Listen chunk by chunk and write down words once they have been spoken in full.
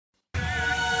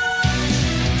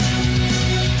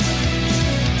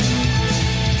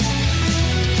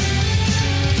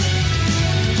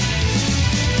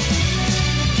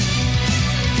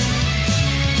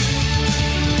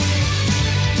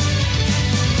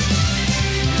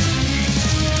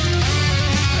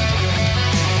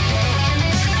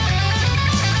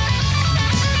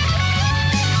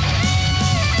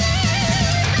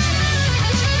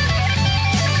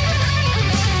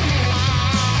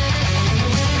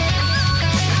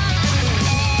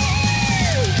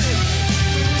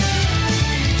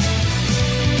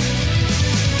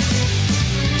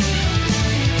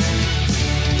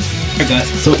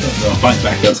guys, so Fight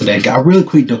back though today. Got a really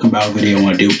quick Dokkan Battle video I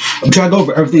want to do. I'm trying to go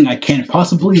over everything I can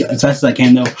possibly, as fast as I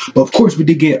can though. But of course we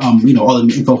did get you know, all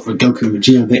the info for Goku and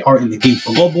Vegeta. They are in the game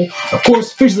for global. Of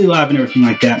course, officially live and everything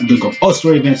like that. We'll go all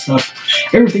story event stuff.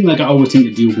 Everything like I always tend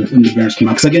to do when the banners come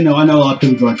out. Because again, I know a lot of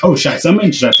people go like, oh, should I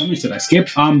summon? Should I skip?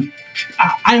 I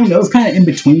don't know. It's kind of in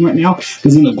between right now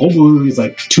because then the global movie is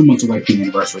like 2 months away from the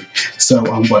anniversary. So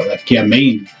what, like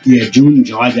May, June and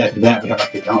July. After that we have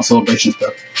like the talent celebration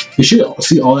stuff. You should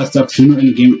see all that stuff sooner in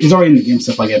the game. It's already in the game,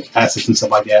 stuff like that, assets and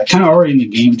stuff like that. Kind of already in the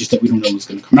game, just that we don't know what's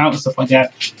going to come out and stuff like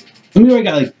that. And we already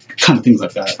got like kind of things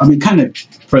like that. I mean, kind of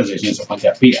presentation and stuff like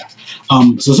that. But yeah.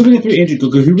 So Super 3 Andrew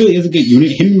Goku, he really is a good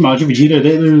unit. Him and Majin Vegeta,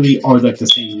 they literally are like the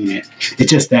same unit.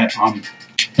 It's just that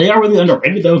they are really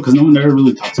underrated though, because no one ever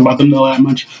really talks about them though that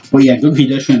much. But yeah, Goku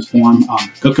does transform.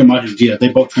 Goku and Majin Vegeta, they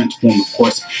both transform, of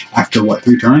course, after what,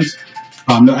 3 turns?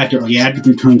 No, after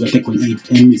 3 turns, I think when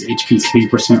enemies HP is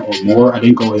 80% or more. I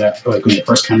didn't go with that like when they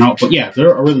first came out, but yeah,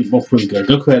 they're really both really good.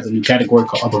 Goku has a new category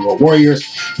called Other World Warriors.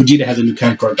 Vegeta has a new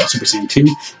category called Super Saiyan 2,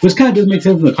 which kind of does make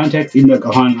sense in the context. Even though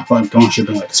Gohan, I feel like Gohan should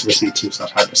have been like Super Saiyan 2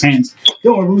 / Hyper Saiyans. They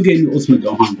are really getting the Ultimate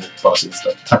Gohan bosses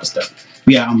stuff, type of stuff.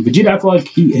 But yeah, Vegeta, I feel like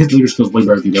his leader skills way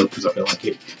better than Goku's. I feel like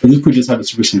it. But Goku does have a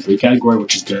Super Saiyan 3 category,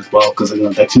 which is good as well, because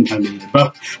that team kind of needed a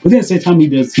buff. But then at the same time, he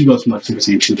goes from like Super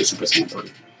Saiyan 2 to Super Saiyan 3.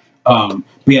 But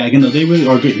yeah, again, though, they really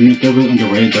are good units. They're really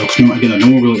underrated, though, because again,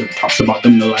 no one really ever talks about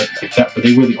them, like that, but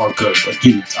they really are good, like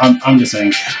units. I'm just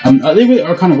saying, they really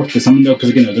are kind of worth the summon, though, because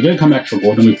again, they're going to come back for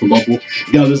Golden Week for global.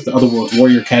 You know, this is the Other World's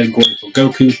Warrior category for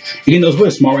Goku. Again, those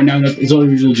really small right now. It's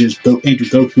only usually just Andrew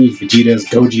Goku's, Vegeta's,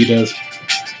 Gogeta's.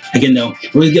 Again, though,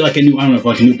 we'll get like a new, I don't know, if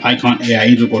like a new Pycon AI,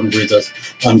 Angel Gordon Breezes,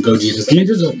 Gogeta's. I mean,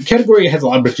 there's a category that has a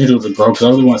lot of potential to grow, because I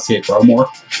really want to see it grow more.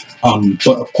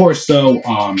 But of course, so,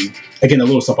 again, a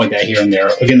little stuff like that here and there.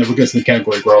 Again, we're going to see the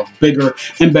category grow bigger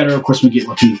and better. Of course, we get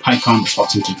like a new Pycon that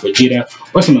swaps into Vegeta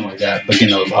or something like that. But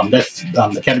again, that's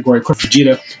the category. Of course,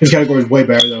 Vegeta, his category is way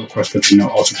better, though, of course, because, you know,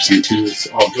 all Super Saiyan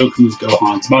 2s, all Goku's,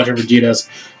 Gohan's, Majin Vegeta's.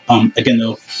 Again,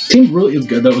 though, team really is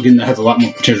good, though. Again, that has a lot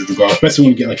more potential to grow, especially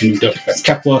when we get like a new Dokkan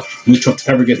Kepler, when Trunks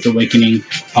ever gets the awakening. We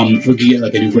can get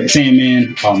like a new Great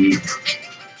Saiyaman.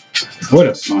 What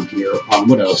else is on here?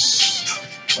 What else?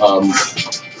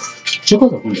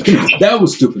 That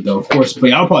was stupid, though, of course.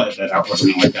 But yeah, I'll probably edit that out or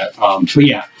something like that. But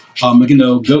yeah. Again,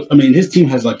 though, I mean, his team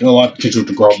has like a lot of potential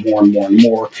to grow more and more and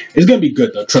more. It's gonna be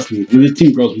good, though. Trust me. When his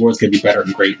team grows more, it's gonna be better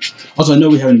and great. Also, I know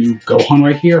we have a new Gohan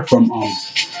right here from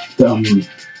the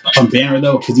banner,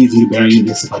 though, because he's a new banner unit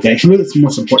and stuff like that. He really has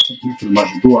more support here for the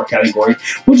Majin VEGETA category,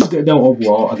 which is good, though,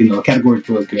 overall. Again, the category is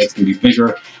really good. It's gonna be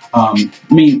bigger. I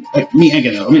mean,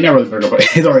 again, though, I mean, not really bigger, but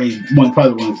it's already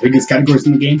probably one of the biggest categories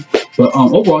in the game. But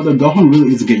overall, though, Gohan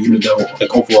really is a good unit, though.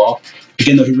 Like overall.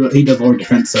 Again, though, he does lower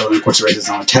defense, so of course he raises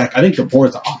on attack. I think the board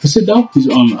is the opposite, though. He's a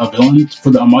villain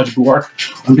for the Majin VEGETA arc.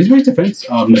 Does he raise defense?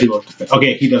 No, he lowers defense.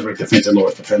 Okay, he does raise defense and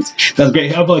lowers defense. That's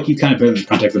great. I feel like he's kind of better in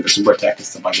contact with the super attack and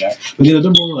stuff like that. But you know,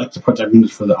 they're more like support attack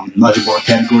units for the Majin VEGETA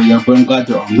category, though. But I'm glad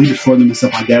they're leaders for them and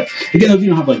stuff like that. Again, though, if you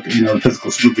don't have like, you know,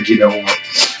 physical Super Vegeta or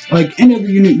like any other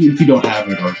unit, if you don't have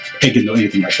it, or again, though,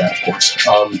 anything like that, of course.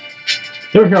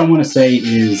 Third here I want to say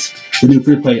is the new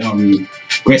free play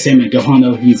Great Saiyaman Gohan,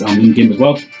 though. He's in game as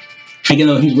well. Again,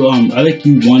 though, he's I think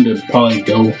you want to probably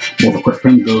go more of a quick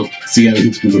frame, go see how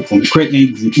he's going to perform the crit,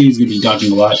 and he's going to be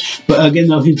dodging a lot. But again,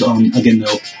 though, he's okay,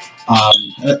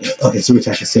 super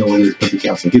attack is still in his perfect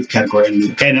out, so his category, and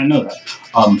okay, I didn't know that.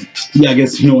 Yeah, I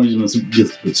guess you know when he's in the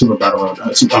super battle road,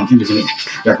 independent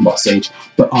DragonBallZ stage,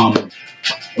 but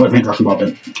or DragonBall,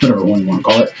 but whatever one you want to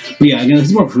call it. But yeah, again,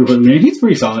 he's more free play unit. He's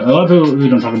pretty solid. A lot of people really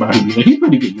don't talk about him either. He's a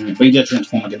pretty good unit, but he does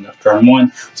transform again in turn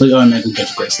 1, so he automatically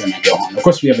gets a Great Saiyaman Gohan. Of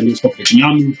course, we have a new Scorpion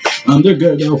Yamu. They're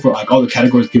good, though, for like all the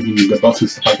categories, giving you good buffs and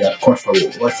stuff like that. Of course, for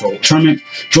tournament,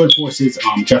 Droid Forces,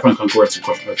 Jeffron Concourse, of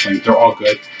course, they're all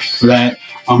good for that.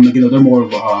 Again, they're more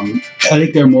of, I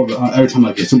think they're more of, every time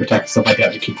like they super attack and stuff like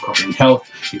that, they keep recovering health.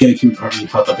 Again, they keep recovering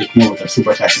health, I think, more with their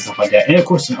super attacks and stuff like that. And of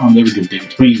course, they reduce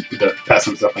damage with their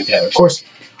passive and stuff like that. Of course,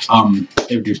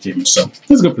 they reduce damage, so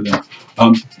that's good for them.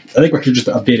 I think we're here just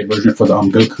the updated version for the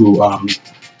Goku,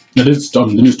 this is the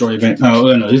new story event. No,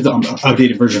 this is the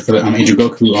updated version for the Angel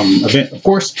Goku event, of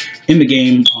course, in the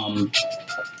game.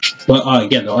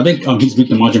 But yeah, though, I think he's weak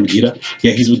to Majin Vegeta.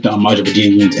 Yeah, he's weak to Majin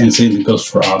Vegeta units, and same goes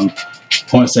for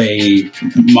I want to say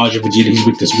Majin Vegeta. He's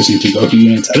weak to Super Saiyan 2 Goku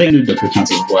units. I think I did Goku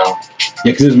counts as well.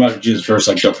 Yeah, because this is Majin Vegeta's first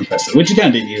like Dokkan Festival, which you kind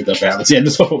of didn't need the balance. Yeah,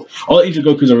 this whole all Angel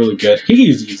Gokus are really good. He can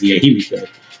use easy. Yeah, he'd be good.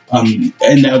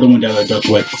 And the other one down there,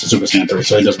 Goku, is Super Saiyan 3,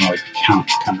 so it doesn't really count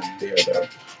kind of there though.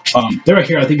 They're right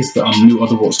here. I think it's the new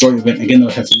Otherworld story event. Again, though,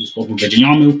 it has to use Goku, Vegeta,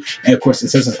 Yamu, and of course it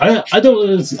says I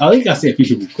think I see a few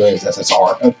people play as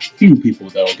SSR. A few people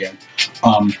though. Again,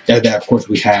 that of course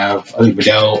we have. I think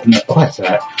Videl. No, what's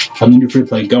that? New free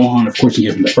play Gohan. Of course, you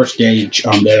give him the first stage.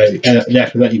 After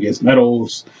that, you get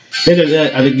medals. I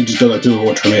think you just go like, do a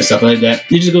little tournament and stuff like that.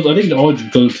 You just go. I think it all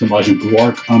just goes to the Majin Blue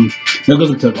arc. Then it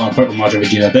goes up to Majin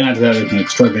Vegeta. Then after that, the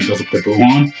next story event goes up to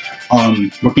Gohan.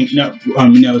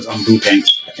 It's Blue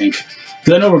Tanks, I think.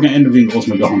 Because I know we're going to end up being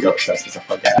Ultimate Gohan Goku Fest and stuff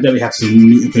like that. Then we have some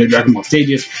new Infinite DragonBallZ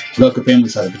stages, the Goku family,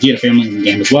 so the Vegeta family in the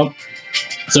game as well.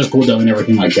 So it's cool though and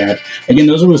everything like that. Again,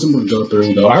 those are really simple to go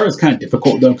through though. I heard it's kind of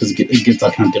difficult though because it gets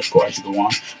like kind of difficult as you go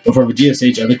on. But for Vegeta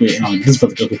stage, I think this is for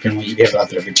the Goku family. You have out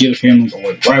there Vegeta family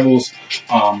or the rivals.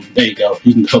 There you go.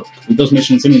 You can cook with those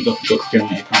missions. Same with Goku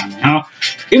family economy.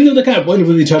 Even though they kind of blended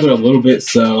with each other a little bit,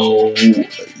 so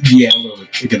yeah, a little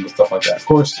bit. Again, stuff like that, of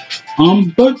course.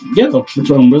 But yeah, though,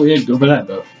 I'm really good for that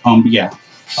though. But yeah.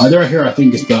 They're right here, I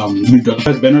think it's the new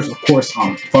DBZ banners, of course,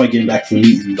 probably getting back to the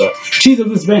meat and the cheese of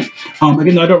this event.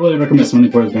 Again, I don't really recommend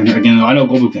spending for this banner. Again, I know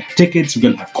Goku can have tickets, you're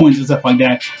going to have coins and stuff like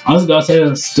that. Honestly,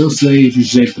 I'll still say you should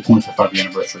save the coins for 5th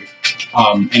anniversary.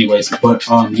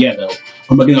 Yeah, though.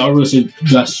 Again, I really should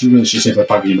say for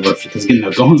 5th anniversary, because again,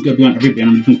 Gohan's going to be on every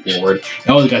banner moving forward. And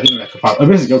all these guys,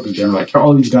 basically Goku banner, like,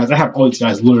 all these guys, I have all these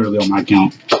guys literally on my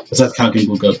account. So that's how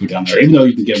Blue Goku down there. Even though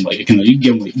you can get them like you can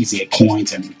give them like easy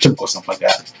coins and typical stuff like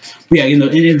that. But yeah, and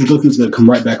Goku is gonna come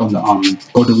right back on the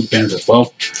Goten Week banners as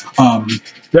well.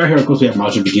 Right here, of course, we have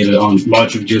Majin Vegeta on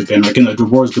Majin Vegeta's banner. Again, the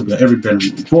rewards could be every banner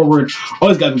moving forward.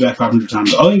 Always got to be back 500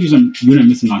 times. The only unit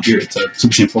missing on here is a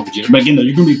Super Saiyan 4 Vegeta. But again, though,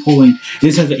 you're gonna be pulling.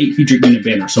 This has an 8 feature unit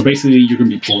banner, so basically you're gonna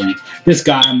be pulling this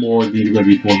guy more than you're gonna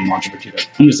be pulling Majin Vegeta.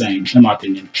 I'm just saying, in my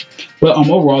opinion. But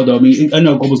overall, though, I mean, I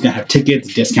know Goku's gonna have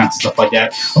tickets, discounts, and stuff like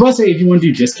that. I'm gonna say if you want to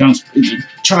do discounts,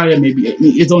 try to maybe. I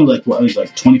mean, it's only like what,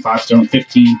 like 25,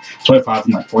 15, 25,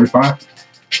 and like 45.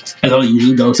 That's how it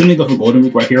usually goes. Same thing goes for Golden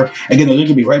Week right here. Again, they're going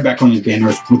to be right back on these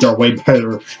banners, which are way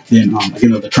better than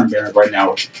again the current banners right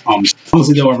now.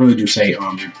 Honestly, though, I really do say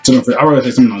I really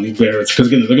say something on these banners because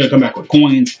again they're going to come back with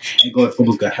coins and go.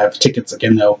 Football's going to have tickets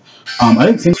again though. I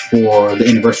think things for the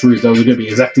anniversaries though they're going to be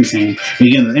exactly the same. But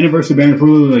again, the anniversary banners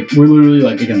we're literally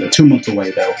like again they're 2 months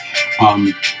away though.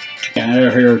 And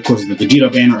here, of course, the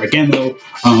Vegeta banner again, though.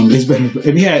 It's been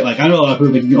if he had like I know a lot of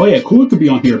people thinking, oh yeah, Cooler could be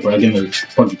on here, but again, there's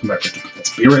probably come back with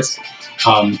Beerus.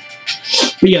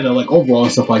 But yeah, though, like overall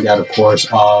and stuff like that, of course.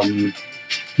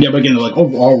 Yeah, but again, like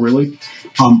overall, really,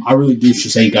 I really do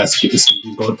should say you guys skip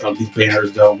these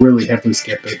banners though. Really heavily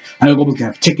skip it. I know Global can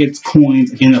have tickets,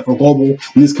 coins. Again, for Global,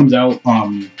 when this comes out,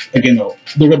 again though,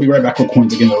 they're gonna be right back with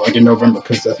coins again though, like in November,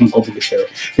 because that's when Global gets their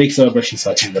big celebration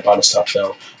such and about stuff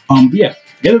though. Yeah,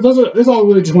 that's all I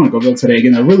really just want to go over today.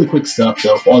 Again, really quick stuff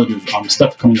though for all of you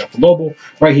stuff coming up for Global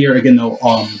right here. Again though,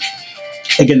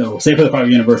 say for the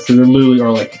 5th anniversary, they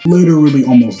literally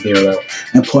almost there though.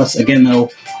 And plus, again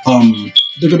though,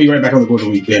 they're gonna be right back on the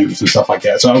Golden Week banners and stuff like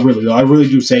that. So I really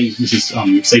do say you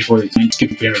should save for it and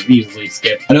skip the banners easily.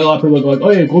 Skip. I know a lot of people are like,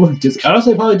 oh yeah, Golden. I'll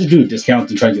say probably just do a discount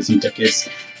and try to get some tickets.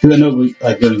 Because I know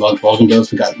during logging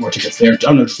those, we got more tickets there. I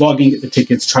don't know, just log in, get the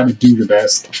tickets, try to do your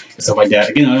best and stuff like that.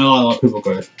 Again, I know a lot of people are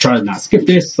gonna try to not skip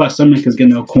this /summon because again,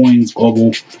 no coins,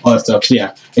 global, all that stuff. So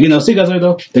yeah, again, I'll see you guys later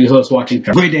though. Thank you so much for watching.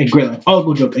 Have a great day, great life. All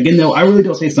good joke. Again, though, I really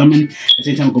don't say summon. At the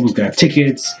same time, global's gonna have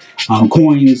tickets,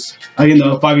 coins. Again,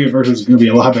 though, 5-year version is gonna be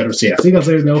a lot better. So yeah, see you guys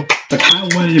later though. I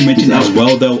kind of wanted to mention as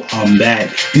well though,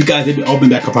 that these guys have all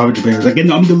been back on 500 banners. Again,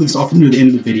 though, I'm gonna leave this off near the end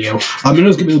of the video. I know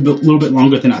it's gonna be a little bit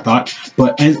longer than I thought,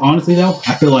 but honestly though,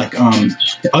 I feel like all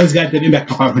these guys have been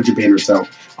back on 500 banners. So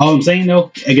all I'm saying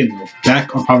though, again, though,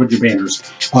 back on 500 banners.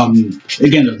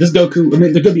 Again, though, this Goku, I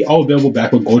mean, they're gonna be all available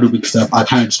back with Golden Week stuff. I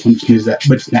kind of just want to use that,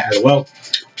 mention that as well.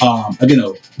 Again,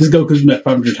 though, this Goku's been back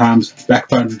 500 times, back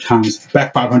 500 times,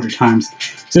 back 500 times.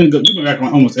 So you've been back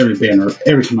on almost every banner,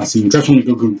 every time I see him. Just want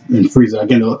to Goku and Frieza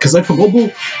again, because like for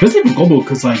Global, let's say for Global,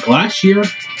 because like last year,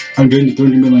 during the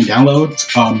 300 million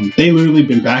downloads, they literally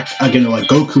been back again. Like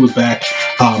Goku was back.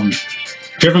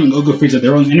 Different Goku Frieza, they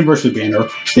were on the anniversary banner.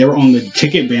 They were on the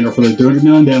ticket banner for the 30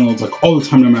 million downloads, like all the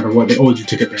time, no matter what. They always do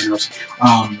ticket banners.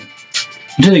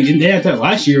 They had that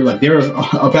last year, like they were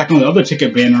back on the other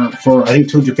ticket banner for I think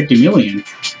 250 million.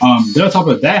 Then on top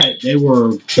of that, they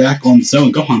were back on the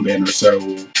selling Gohan banner.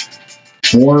 So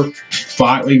 4,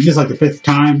 5, like this is like the 5th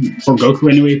time for Goku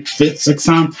anyway. 5th, 6th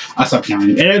time. I stopped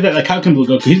counting. And like how can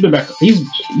Goku? He's been back.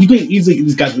 You can easily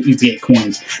these guys will easily get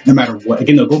coins no matter what.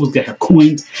 Again, the Goku's gonna have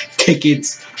coins,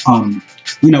 tickets.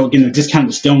 Again, the discount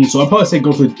is stone. So I'll probably say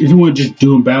go for if you want to just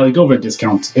do them badly, go for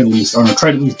discounts at least, or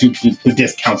try to at least do the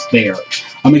discounts there.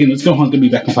 Again, this Gohan's gonna be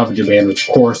back on 500 banners,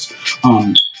 of course.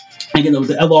 Again,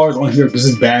 the LRs on here, this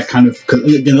is bad, kind of, because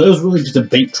again, it was really just a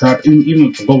bait trap,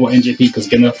 even for Global NJP, because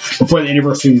again, before the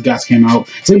anniversary, these guys came out.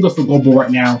 Same goes for Global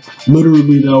right now.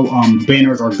 Literally, though,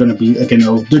 banners are going to be, again,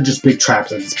 they're just big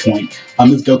traps at this point.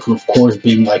 This Goku, of course,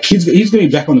 being like, he's going to be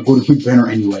back on the Golden Week banner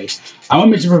anyway. I want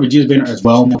to mention for Vegeta's banner as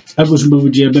well. Evolution of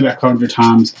Vegeta, been back 100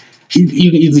 times. You can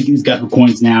easily get these guys with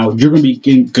coins now. You're going to be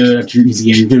getting good after your easy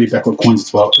game. You're going to be back with coins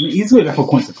as well. I mean, easily back with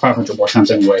coins like 500 more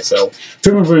times anyway. So,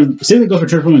 same thing goes for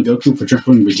Transforming Goku, for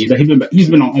Transforming Vegeta. He's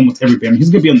been on almost every banner. He's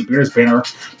going to be on the Bears banner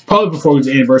probably before his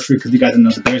anniversary, because you guys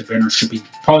know the Bears banner should be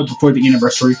probably before the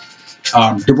anniversary.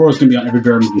 Dabura is going to be on every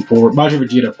banner moving forward. Majin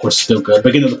Vegeta, of course, is still good.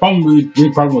 But, the problem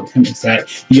with him is that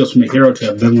he goes from a hero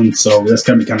to a villain, so that's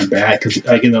going to be kind of bad. Because, you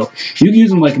can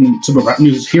use him like in the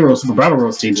new hero, Super Battle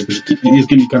Royale stages, but it's going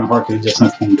to be kind of hard because he's just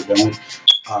transformed to villain.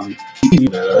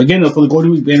 Again, for the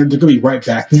Golden Week banner, they're going to be right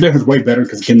back. This banner is way better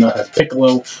because, again, it has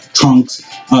Piccolo, Trunks,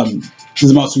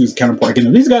 Zamasu counterpart.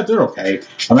 Again, these guys, they're okay.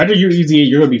 After your easy,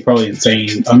 you're going to be probably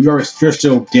insane. You're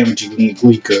still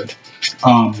damagingly good.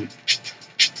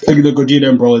 The Gogeta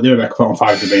and Broly, they're back on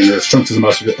 500 banners. Trunks is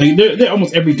most of it. They're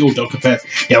almost every dual Dokkan Fest.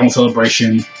 They have on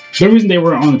Celebration. The reason they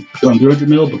were on 300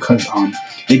 mil because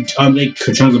they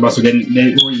Trunks and Buster they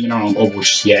weren't even on Global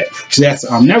just yet. So that's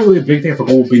not really a big thing for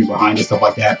Global being behind and stuff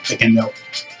like that. Again, though.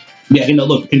 Yeah,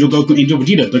 look, Angel Goku, Angel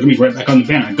Vegeta, they're gonna be right back on the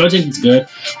banner. Goten is good.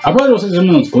 I probably don't say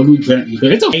someone else Golden Week banner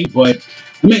either. It's okay, but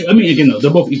I mean, again, though, they're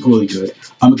both equally good.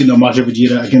 Again, though, Majin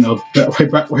Vegeta, again, though,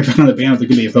 right back on the banner, they're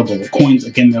gonna be available with coins.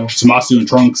 Again, though, Zamasu and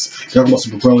Trunks, they're also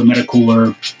Super Broly,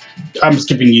 Metacooler. I'm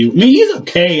skipping you. I mean, he's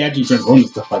okay, actually, transforming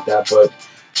and stuff like that, but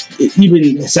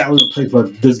even sadly replaced by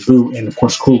this Boo and, of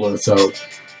course, Cooler, so.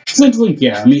 Essentially,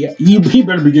 yeah, I mean, he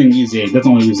better be getting Easy 8. That's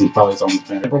the only reason he probably is on this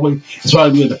banner. It's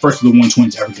probably the first of the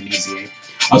 120s to ever get Easy 8.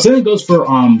 Same thing goes for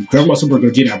Dragon Ball Super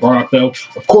Gogeta and Bardock, though.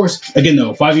 Of course, again,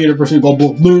 though, 5-year anniversary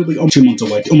Global, literally almost 2 months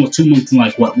away. Almost 2 months and,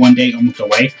 like, what, 1 day almost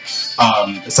away.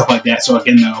 And stuff like that. So,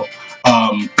 again, though,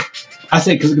 I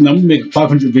say, because I'm going to make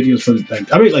 500 videos for,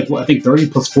 like, I made, like, what, I think 30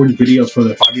 plus 40 videos for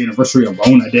the 5-year anniversary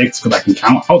alone. I did, because I can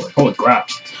count. I was like, holy crap.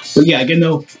 But, yeah, again,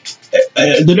 though,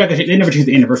 they never changed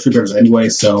the anniversary banners anyway,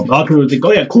 so a lot of people think,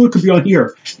 oh yeah, Cooler could be on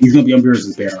here. He's going to be on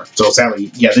Beers' banner. So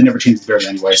sadly, yeah, they never changed the banner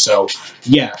anyway. So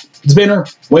yeah, this banner,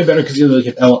 way better because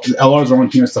LRs are on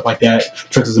here and stuff like that.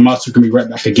 Trunks and Zamasu can be right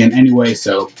back again anyway.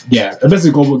 So yeah,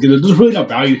 basically Global, there's really no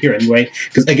value here anyway.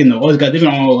 Because again, though, all these guys, they've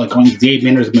been all like on these 8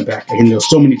 banners have been back again,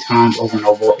 so many times over and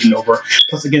over and over.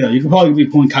 Plus again, though, you can probably be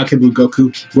pulling Kakebu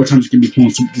Goku, more times you can be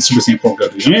pulling Super Saiyan 4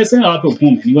 Goku. I mean, it's a lot of people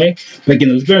pull them anyway, but again,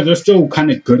 those banners, they're still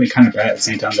kind of good and kind of bad at the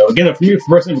same time. Again, for me, for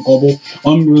personally, for Global,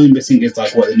 all I'm really missing is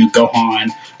like what the new Gohan. I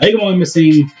think I'm only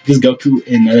missing this Goku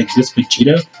and like this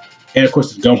Vegeta, and of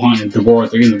course, Gohan and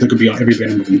Dabura. They could be on every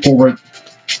banner moving forward,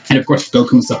 and of course,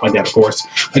 Goku and stuff like that. Of course,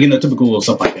 again, the typical little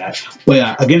stuff like that.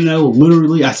 But again, though,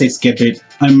 literally, I say skip it.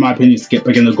 In my opinion, skip.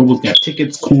 Again, the Global's got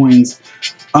tickets, coins.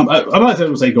 I'm not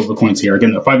say go for coins here.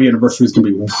 Again, the 5-year anniversary is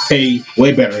going to be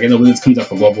way better. Again, when this comes out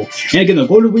for Global, and again, the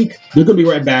Golden Week, they're going to be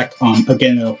right back.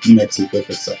 Again, next week, if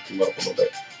it's a little bit.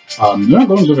 They're not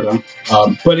going to give it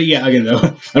down. But yeah, again, though, I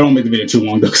don't want to make the video too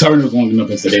long, though, because I already know it's long enough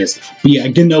as it is. But yeah,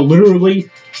 again, though, literally,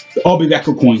 they'll all be back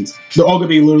with coins. They're all going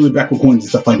to be literally back with coins and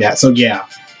stuff like that. So yeah,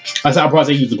 I'll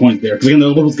probably use the coins there. Because again,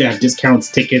 the Global's going to have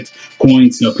discounts, tickets,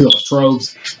 coins, PLS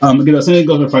troves. Again, the same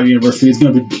goes for 5-year anniversary. It's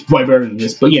going to be way better than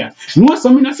this. But yeah, if you want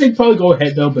something, I say probably go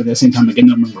ahead, though. But at the same time, again,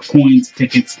 remember, coins,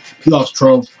 tickets, PLS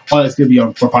troves, all that's going to be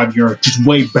on for 5-year, just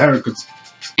way better because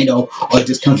all the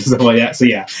discounts and stuff like that. So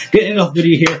yeah, getting enough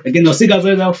video here. Again, I'll see you guys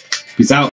later though. Peace out.